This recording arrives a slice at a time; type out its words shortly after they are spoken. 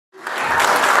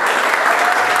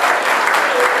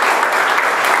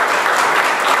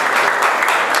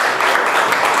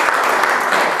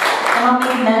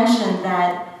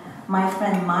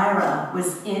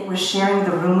was sharing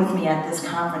the room with me at this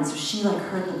conference, so she like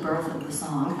heard the birth of the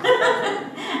song.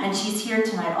 And she's here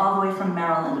tonight all the way from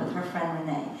Maryland with her friend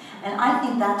Renee. And I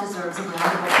think that deserves a round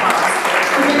of applause.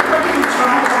 For anybody who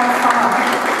tried that far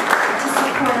to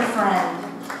support a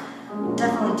friend.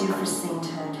 Definitely due for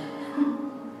sainthood.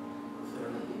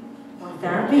 Or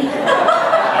therapy.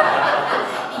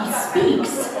 He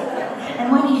speaks.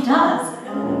 And when he does,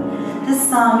 this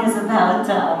song is about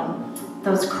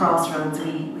those crossroads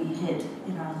we